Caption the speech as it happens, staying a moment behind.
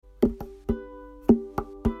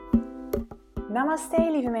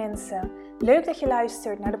Namaste lieve mensen, leuk dat je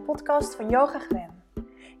luistert naar de podcast van Yoga Gwen.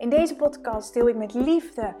 In deze podcast deel ik met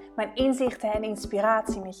liefde mijn inzichten en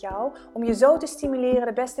inspiratie met jou om je zo te stimuleren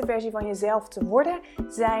de beste versie van jezelf te worden,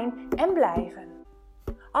 zijn en blijven.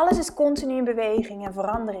 Alles is continu in beweging en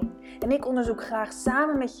verandering en ik onderzoek graag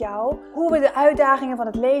samen met jou hoe we de uitdagingen van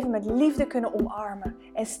het leven met liefde kunnen omarmen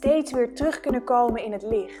en steeds weer terug kunnen komen in het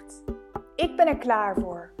licht. Ik ben er klaar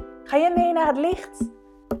voor. Ga jij mee naar het licht?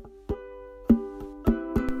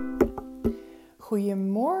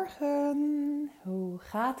 Goedemorgen, hoe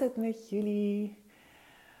gaat het met jullie?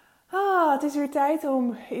 Het is weer tijd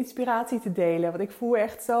om inspiratie te delen, want ik voel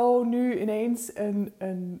echt zo nu ineens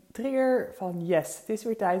een trigger van yes, het is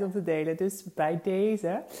weer tijd om te delen, dus bij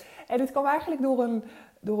deze. En het kwam eigenlijk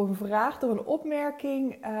door een vraag, door een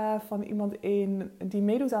opmerking van iemand die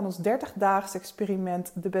meedoet aan ons 30-daags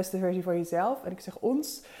experiment De Beste Versie van Jezelf. En ik zeg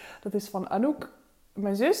ons, dat is van Anouk,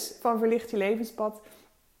 mijn zus van Verlicht Je Levenspad.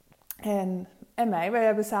 En mij. Wij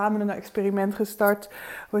hebben samen een experiment gestart.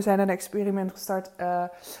 We zijn een experiment gestart.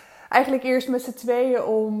 Eigenlijk eerst met z'n tweeën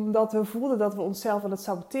omdat we voelden dat we onszelf aan het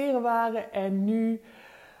saboteren waren. En nu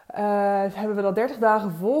hebben we dat 30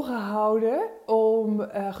 dagen volgehouden om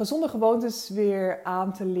gezonde gewoontes weer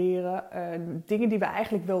aan te leren. Dingen die we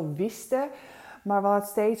eigenlijk wel wisten, maar wat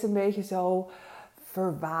steeds een beetje zo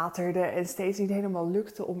verwaterde en steeds niet helemaal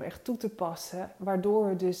lukte om echt toe te passen. Waardoor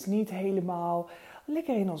we dus niet helemaal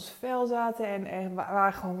lekker in ons vel zaten en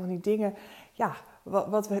waren gewoon van die dingen, ja,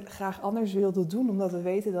 wat we graag anders wilden doen. Omdat we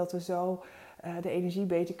weten dat we zo de energie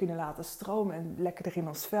beter kunnen laten stromen en lekkerder in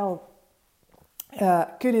ons vel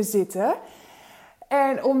kunnen zitten.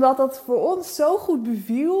 En omdat dat voor ons zo goed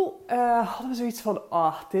beviel, hadden we zoiets van,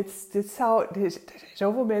 er zijn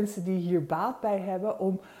zoveel mensen die hier baat bij hebben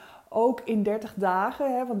om ook in 30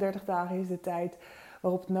 dagen, want 30 dagen is de tijd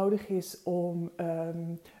waarop het nodig is om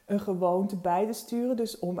een gewoonte bij te sturen.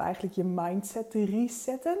 Dus om eigenlijk je mindset te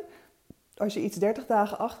resetten. Als je iets 30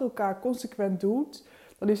 dagen achter elkaar consequent doet,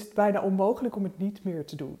 dan is het bijna onmogelijk om het niet meer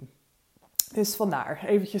te doen. Dus vandaar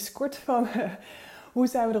eventjes kort van hoe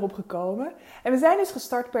zijn we erop gekomen. En we zijn dus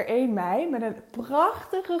gestart per 1 mei met een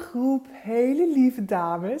prachtige groep hele lieve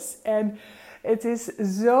dames. En het is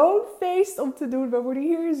zo'n feest om te doen. We worden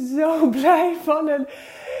hier zo blij van. En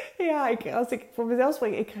ja, als ik voor mezelf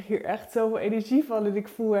spreek, ik krijg hier echt zoveel energie van. En ik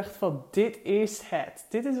voel echt van, dit is het.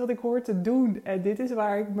 Dit is wat ik hoor te doen. En dit is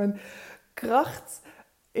waar ik mijn kracht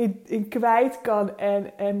in kwijt kan.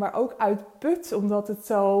 Maar ook uitput, omdat het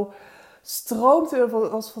zo stroomt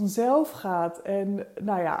als vanzelf gaat. En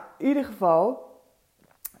nou ja, in ieder geval,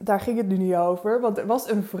 daar ging het nu niet over. Want er was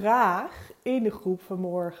een vraag in de groep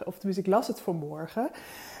vanmorgen. Of tenminste, ik las het vanmorgen.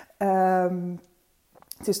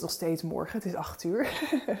 Het is nog steeds morgen, het is 8:00.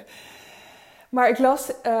 Maar ik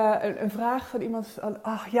las een vraag van iemand van,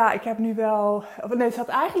 ik heb nu wel... Nee, het had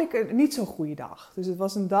eigenlijk niet zo'n goede dag. Dus het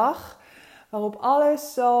was een dag waarop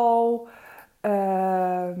alles zo...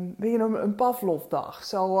 een Pavlov-dag.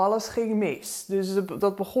 Zo, alles ging mis. Dus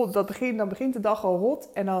dan begint de dag al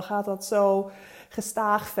rot en dan gaat dat zo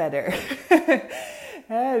gestaag verder.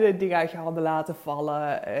 De dingen uit je handen laten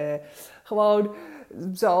vallen. Gewoon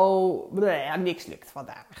zo, niks lukt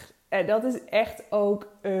vandaag. En dat is echt ook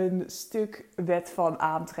een stuk wet van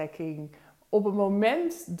aantrekking. Op het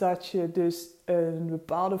moment dat je dus een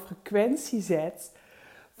bepaalde frequentie zet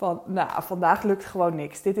van, vandaag lukt gewoon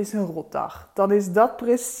niks. Dit is een rotdag. Dan is dat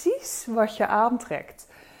precies wat je aantrekt.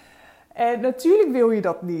 En natuurlijk wil je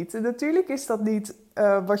dat niet. En natuurlijk is dat niet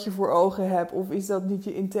wat je voor ogen hebt. Of is dat niet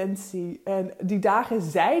je intentie. En die dagen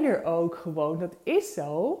zijn er ook gewoon. Dat is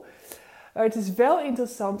zo. Maar het is wel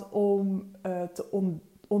interessant om te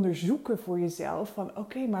onderzoeken voor jezelf. Van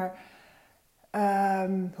maar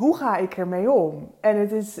hoe ga ik ermee om?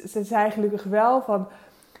 En ze zijn gelukkig wel van...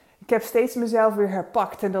 Ik heb steeds mezelf weer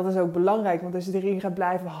herpakt. En dat is ook belangrijk. Want als je erin gaat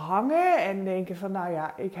blijven hangen. En denken van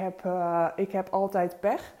ik heb altijd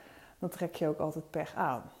pech. Dan trek je ook altijd pech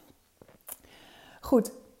aan.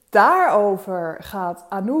 Goed, daarover gaat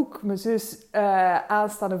Anouk, mijn zus,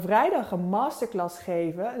 aanstaande vrijdag een masterclass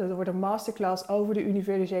geven. Dat wordt een masterclass over de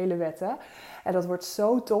universele wetten. En dat wordt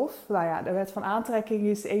zo tof. De wet van aantrekking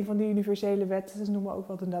is een van die universele wetten. Ze noemen ook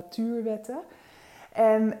wel de natuurwetten.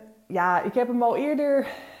 En ja, ik heb hem al eerder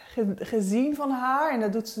gezien van haar. En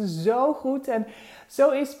dat doet ze zo goed en zo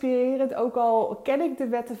inspirerend. Ook al ken ik de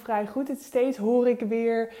wetten vrij goed. Steeds hoor ik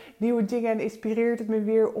weer nieuwe dingen en inspireert het me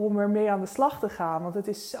weer om ermee aan de slag te gaan. Want het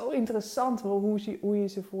is zo interessant hoe je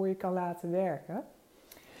ze voor je kan laten werken.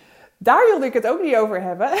 Daar wilde ik het ook niet over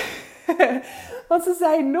hebben. Want ze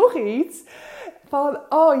zei nog iets. Van,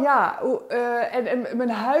 en mijn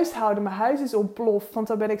huishouden, mijn huis is ontploft. Want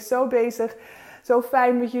dan ben ik zo bezig zo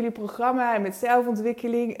fijn met jullie programma en met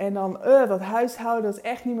zelfontwikkeling. En dan dat huishouden, dat is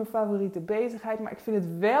echt niet mijn favoriete bezigheid. Maar ik vind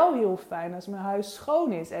het wel heel fijn als mijn huis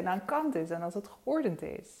schoon is en aan kant is en als het geordend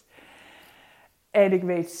is. En ik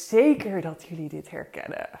weet zeker dat jullie dit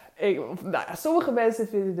herkennen. Sommige mensen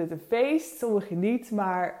vinden dit een feest, sommige niet.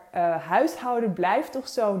 Maar huishouden blijft toch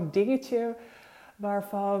zo'n dingetje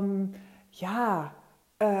waarvan,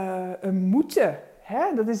 een moeten.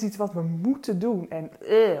 Hè? Dat is iets wat we moeten doen.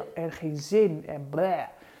 En geen zin en bleh.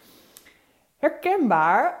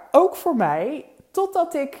 Herkenbaar, ook voor mij,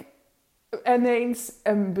 totdat ik ineens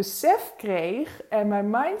een besef kreeg en mijn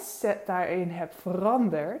mindset daarin heb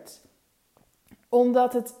veranderd.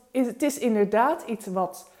 Omdat het is inderdaad iets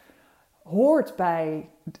wat hoort bij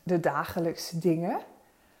de dagelijkse dingen.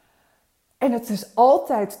 En het is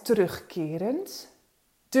altijd terugkerend.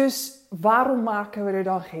 Dus waarom maken we er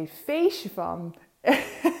dan geen feestje van?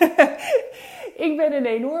 Ik ben een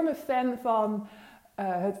enorme fan van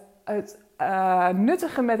het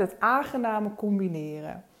nuttige met het aangename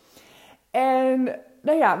combineren. En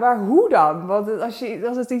maar hoe dan? Want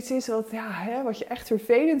als het iets is wat je echt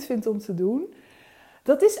vervelend vindt om te doen,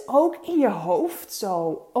 dat is ook in je hoofd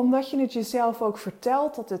zo. Omdat je het jezelf ook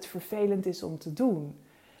vertelt dat het vervelend is om te doen.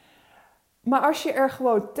 Maar als je er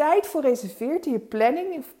gewoon tijd voor reserveert in je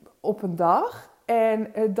planning op een dag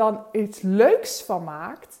en er dan iets leuks van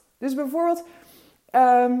maakt. Dus bijvoorbeeld,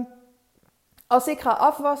 als ik ga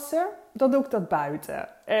afwassen, dan doe ik dat buiten.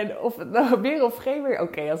 En of het nou weer of geen weer,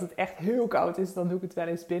 oké, als het echt heel koud is, dan doe ik het wel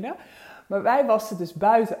eens binnen. Maar wij wassen dus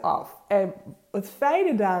buiten af. En het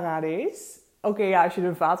fijne daaraan is, als je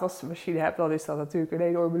een vaatwasmachine hebt, dan is dat natuurlijk een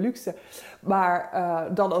enorme luxe. Maar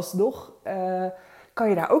dan alsnog kan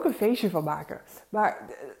je daar ook een feestje van maken. Maar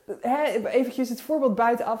eventjes het voorbeeld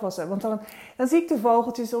buiten afwassen. Want dan zie ik de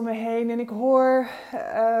vogeltjes om me heen en ik hoor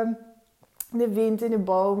de wind in de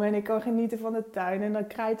bomen. En ik kan genieten van de tuin. En dan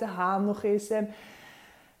kraait de haan nog eens. En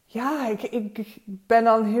ik ben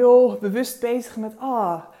dan heel bewust bezig met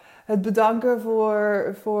het bedanken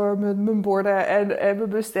voor mijn borden en mijn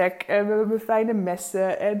bestek en mijn fijne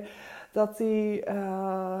messen. En dat die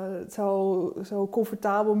zo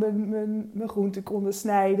comfortabel mijn groenten konden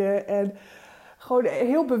snijden. En gewoon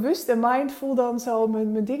heel bewust en mindful dan zo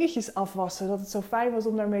mijn dingetjes afwassen. Dat het zo fijn was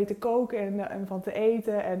om daarmee te koken en van te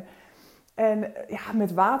eten. En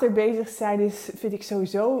met water bezig zijn vind ik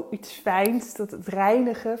sowieso iets fijns. Dat het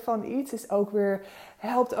reinigen van iets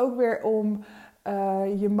helpt ook weer om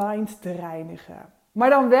je mind te reinigen. Maar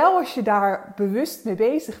dan wel als je daar bewust mee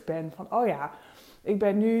bezig bent. Van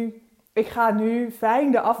ik ga nu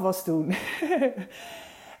fijn de afwas doen.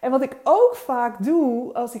 En wat ik ook vaak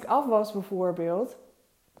doe als ik afwas bijvoorbeeld.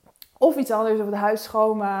 Of iets anders, of het huis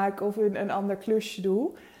schoonmaak of een ander klusje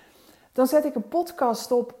doe. Dan zet ik een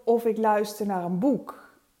podcast op of ik luister naar een boek.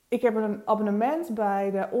 Ik heb een abonnement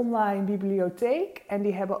bij de online bibliotheek. En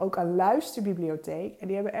die hebben ook een luisterbibliotheek. En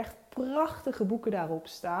die hebben echt prachtige boeken daarop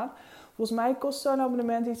staan. Volgens mij kost zo'n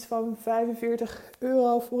abonnement iets van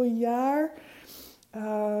 €45 voor een jaar.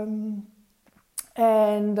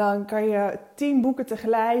 En dan kan je 10 boeken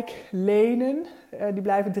tegelijk lenen. Die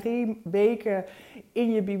blijven 3 weken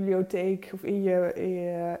in je bibliotheek of in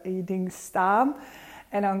je ding staan.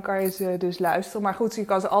 En dan kan je ze dus luisteren. Maar goed, je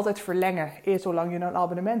kan ze altijd verlengen. Eerst zolang je een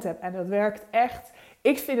abonnement hebt. En dat werkt echt.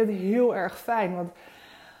 Ik vind het heel erg fijn. Want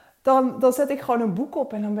dan zet ik gewoon een boek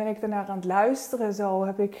op. En dan ben ik daarna aan het luisteren. Zo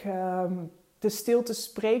heb ik De Stilte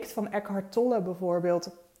Spreekt van Eckhart Tolle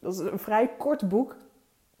bijvoorbeeld. Dat is een vrij kort boek.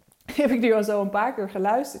 Die heb ik nu al zo een paar keer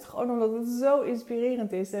geluisterd. Gewoon omdat het zo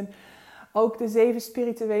inspirerend is. En ook de 7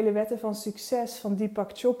 spirituele wetten van succes van Deepak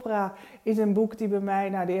Chopra is een boek die bij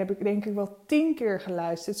mij, die heb ik denk ik wel 10 keer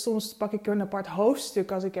geluisterd. Soms pak ik een apart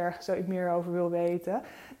hoofdstuk als ik ergens iets meer over wil weten.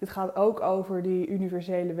 Dit gaat ook over die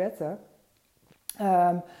universele wetten.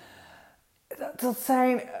 Dat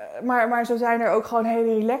zijn, maar zo zijn er ook gewoon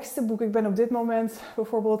hele relaxte boeken. Ik ben op dit moment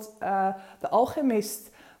bijvoorbeeld De Alchemist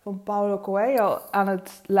van Paulo Coelho aan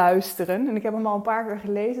het luisteren. En ik heb hem al een paar keer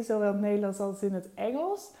gelezen, zowel in het Nederlands als in het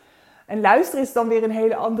Engels. En luisteren is dan weer een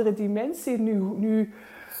hele andere dimensie. Nu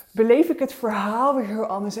beleef ik het verhaal weer heel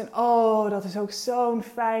anders. En dat is ook zo'n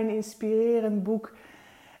fijn, inspirerend boek.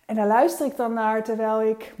 En daar luister ik dan naar terwijl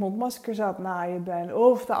ik mondmaskers aan het naaien ben.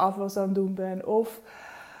 Of de afwas aan het doen ben. Of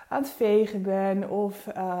aan het vegen ben. Of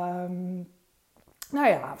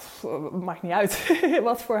maakt niet uit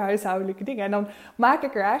wat voor huishoudelijke dingen. En dan maak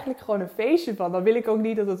ik er eigenlijk gewoon een feestje van. Dan wil ik ook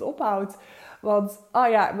niet dat het ophoudt. Want,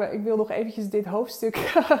 ik wil nog eventjes dit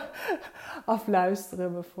hoofdstuk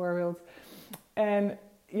afluisteren bijvoorbeeld. En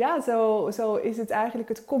zo is het eigenlijk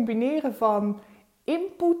het combineren van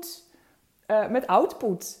input met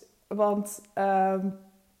output. Want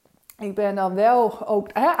ik ben dan wel ook...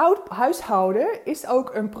 huishouden is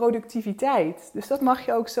ook een productiviteit. Dus dat mag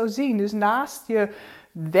je ook zo zien. Dus naast je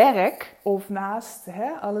werk of naast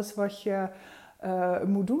alles wat je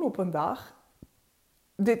moet doen op een dag...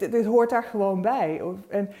 Dit hoort daar gewoon bij.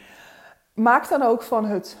 En maak dan ook van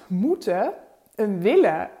het moeten een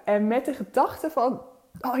willen. En met de gedachte van...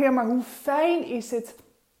 oh ja, maar hoe fijn is het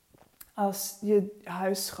als je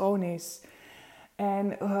huis schoon is...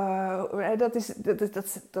 En dat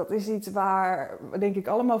is iets waar we denk ik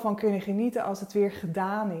allemaal van kunnen genieten als het weer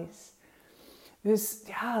gedaan is. Dus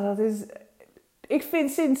ja, dat is... Ik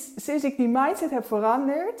vind sinds ik die mindset heb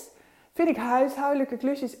veranderd, vind ik huishoudelijke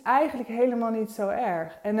klusjes eigenlijk helemaal niet zo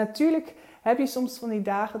erg. En natuurlijk heb je soms van die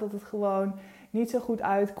dagen dat het gewoon niet zo goed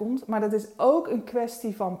uitkomt. Maar dat is ook een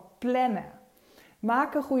kwestie van plannen.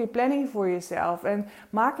 Maak een goede planning voor jezelf en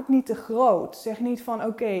maak het niet te groot. Zeg niet van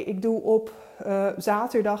oké, ik doe op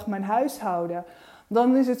zaterdag mijn huishouden.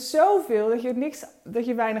 Dan is het zoveel dat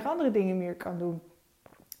je weinig andere dingen meer kan doen.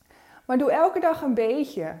 Maar doe elke dag een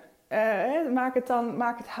beetje.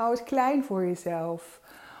 Hou het klein voor jezelf.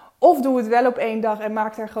 Of doe het wel op één dag en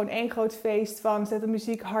maak er gewoon één groot feest van. Zet de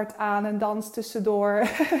muziek hard aan en dans tussendoor.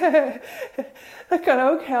 Dat kan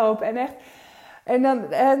ook helpen. En echt... En dan,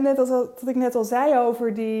 net als wat ik net al zei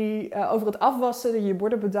over het afwassen, je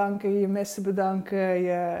borden bedanken, je messen bedanken,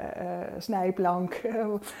 je snijplank,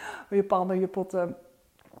 je pannen, je potten.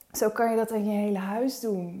 Zo kan je dat in je hele huis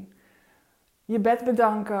doen. Je bed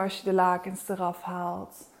bedanken als je de lakens eraf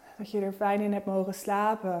haalt. Dat je er fijn in hebt mogen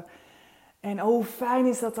slapen. En hoe fijn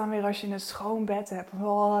is dat dan weer als je een schoon bed hebt.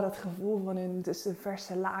 Oh, dat gevoel van in tussen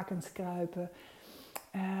verse lakens kruipen.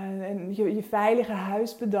 En je veilige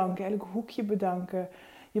huis bedanken, elk hoekje bedanken.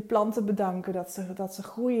 Je planten bedanken dat ze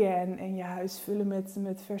groeien en je huis vullen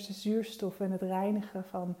met verse zuurstof en het reinigen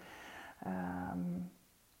van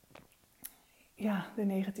de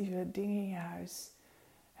negatieve dingen in je huis.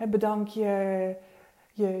 Bedank je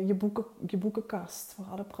boekenkast voor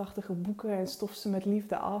alle prachtige boeken en stof ze met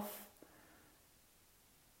liefde af.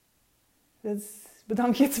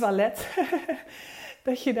 Bedank je toilet,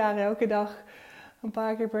 dat je daar elke dag... een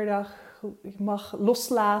paar keer per dag mag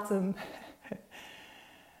loslaten.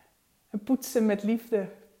 En poetsen met liefde.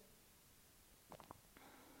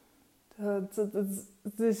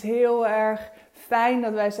 Het is heel erg fijn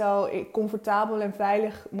dat wij zo comfortabel en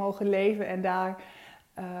veilig mogen leven. En daar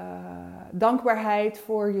dankbaarheid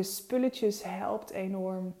voor je spulletjes helpt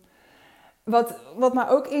enorm. Wat mij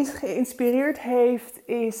ook geïnspireerd heeft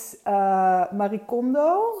is Marie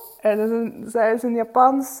Kondo. Zij is een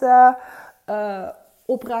Japanse...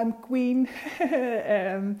 opruimqueen.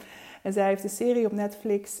 En zij heeft een serie op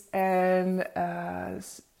Netflix. En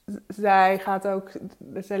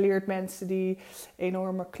zij leert mensen die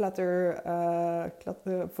enorme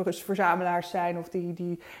verzamelaars zijn. Of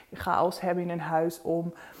die chaos hebben in hun huis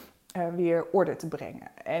om weer orde te brengen.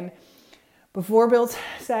 En bijvoorbeeld,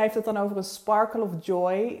 zij heeft het dan over een sparkle of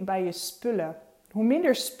joy bij je spullen. Hoe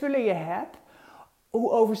minder spullen je hebt,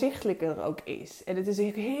 hoe overzichtelijker het ook is. En het is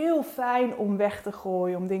heel fijn om weg te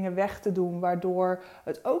gooien, om dingen weg te doen, waardoor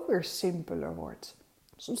het ook weer simpeler wordt.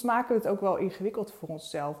 Soms maken we het ook wel ingewikkeld voor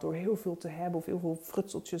onszelf door heel veel te hebben of heel veel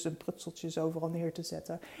frutseltjes en prutseltjes overal neer te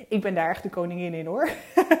zetten. Ik ben daar echt de koningin in hoor.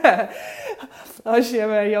 Als je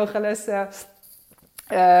mijn yogalessen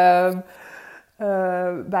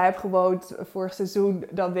bij hebt gewoond vorig seizoen,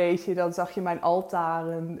 dan zag je mijn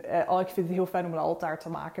altaren. Ik vind het heel fijn om een altaar te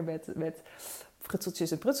maken met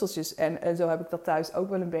frutseltjes en prutseltjes. En zo heb ik dat thuis ook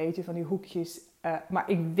wel een beetje van die hoekjes. Maar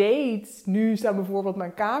ik weet, nu staan bijvoorbeeld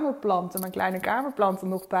mijn kleine kamerplanten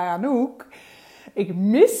nog bij Anouk. Ik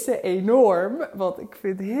mis ze enorm, want ik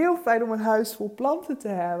vind het heel fijn om een huis vol planten te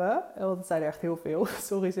hebben. Want het zijn er echt heel veel,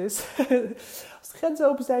 sorry zus. Als de grenzen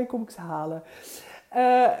open zijn, kom ik ze halen.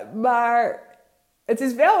 Maar het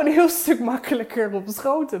is wel een heel stuk makkelijker om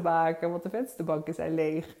schoon te maken, want de vensterbanken zijn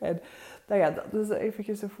leeg. En nou ja, dat is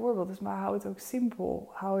eventjes een voorbeeld. Dus maar hou het ook simpel.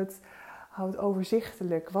 Hou het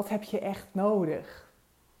overzichtelijk. Wat heb je echt nodig?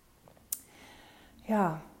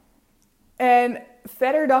 Ja. En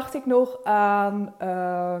verder dacht ik nog aan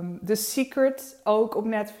The Secret. Ook op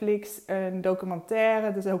Netflix. Een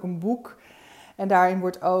documentaire. Dus ook een boek. En daarin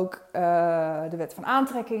wordt ook de wet van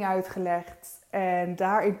aantrekking uitgelegd. En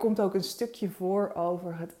daarin komt ook een stukje voor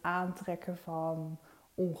over het aantrekken van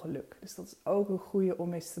ongeluk. Dus dat is ook een goede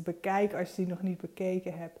om eens te bekijken als je die nog niet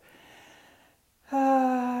bekeken hebt.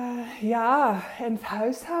 En het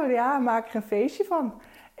huishouden, maak er een feestje van.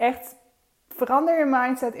 Echt, verander je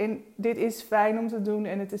mindset in, dit is fijn om te doen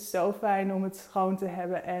en het is zo fijn om het schoon te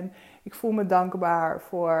hebben. En ik voel me dankbaar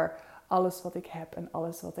voor alles wat ik heb en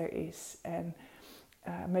alles wat er is. En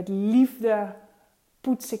met liefde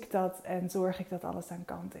poets ik dat en zorg ik dat alles aan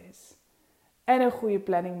kant is. En een goede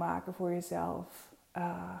planning maken voor jezelf.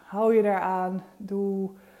 Hou je daaraan.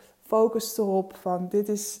 Focus erop van dit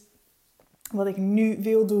is wat ik nu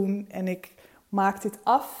wil doen en ik maak dit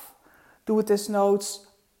af. Doe het desnoods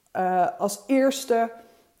als eerste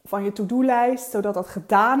van je to-do-lijst, zodat dat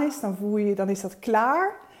gedaan is. Dan is dat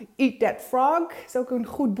klaar. Eat That Frog is ook een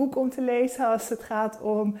goed boek om te lezen als het gaat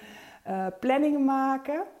om planningen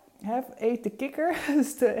maken. Eet de kikker.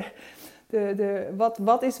 Dus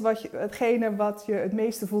wat is hetgene wat je het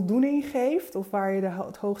meeste voldoening geeft of waar je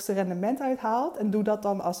het hoogste rendement uit haalt. En doe dat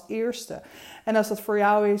dan als eerste. En als dat voor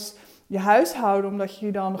jou is je huishouden, omdat je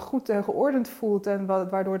je dan goed en geordend voelt en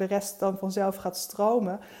waardoor de rest dan vanzelf gaat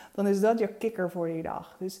stromen, dan is dat je kikker voor die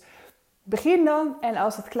dag. Dus begin dan en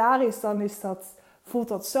als het klaar is, dan voelt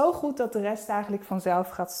dat zo goed dat de rest eigenlijk vanzelf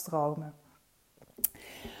gaat stromen.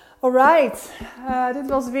 Alright, dit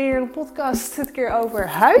was weer een podcast, dit keer over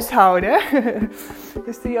huishouden.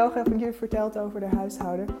 Dus de yoga heb ik jullie verteld over de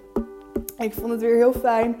huishouden. Ik vond het weer heel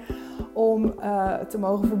fijn om te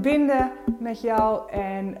mogen verbinden met jou.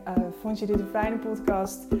 En vond je dit een fijne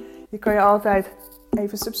podcast? Je kan je altijd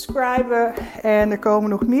even subscriben. En er komen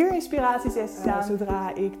nog meer inspiratiesessies aan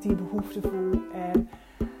zodra ik die behoefte voel. En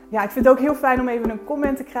ja, ik vind het ook heel fijn om even een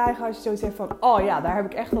comment te krijgen als je zoiets hebt van, oh ja, daar heb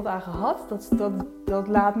ik echt wat aan gehad. Dat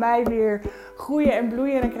laat mij weer groeien en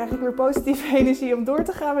bloeien. En dan krijg ik weer positieve energie om door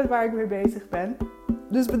te gaan met waar ik mee bezig ben.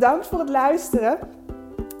 Dus bedankt voor het luisteren.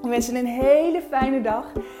 Ik wens je een hele fijne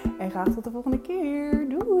dag. En graag tot de volgende keer.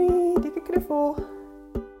 Doei, dikke knuffel.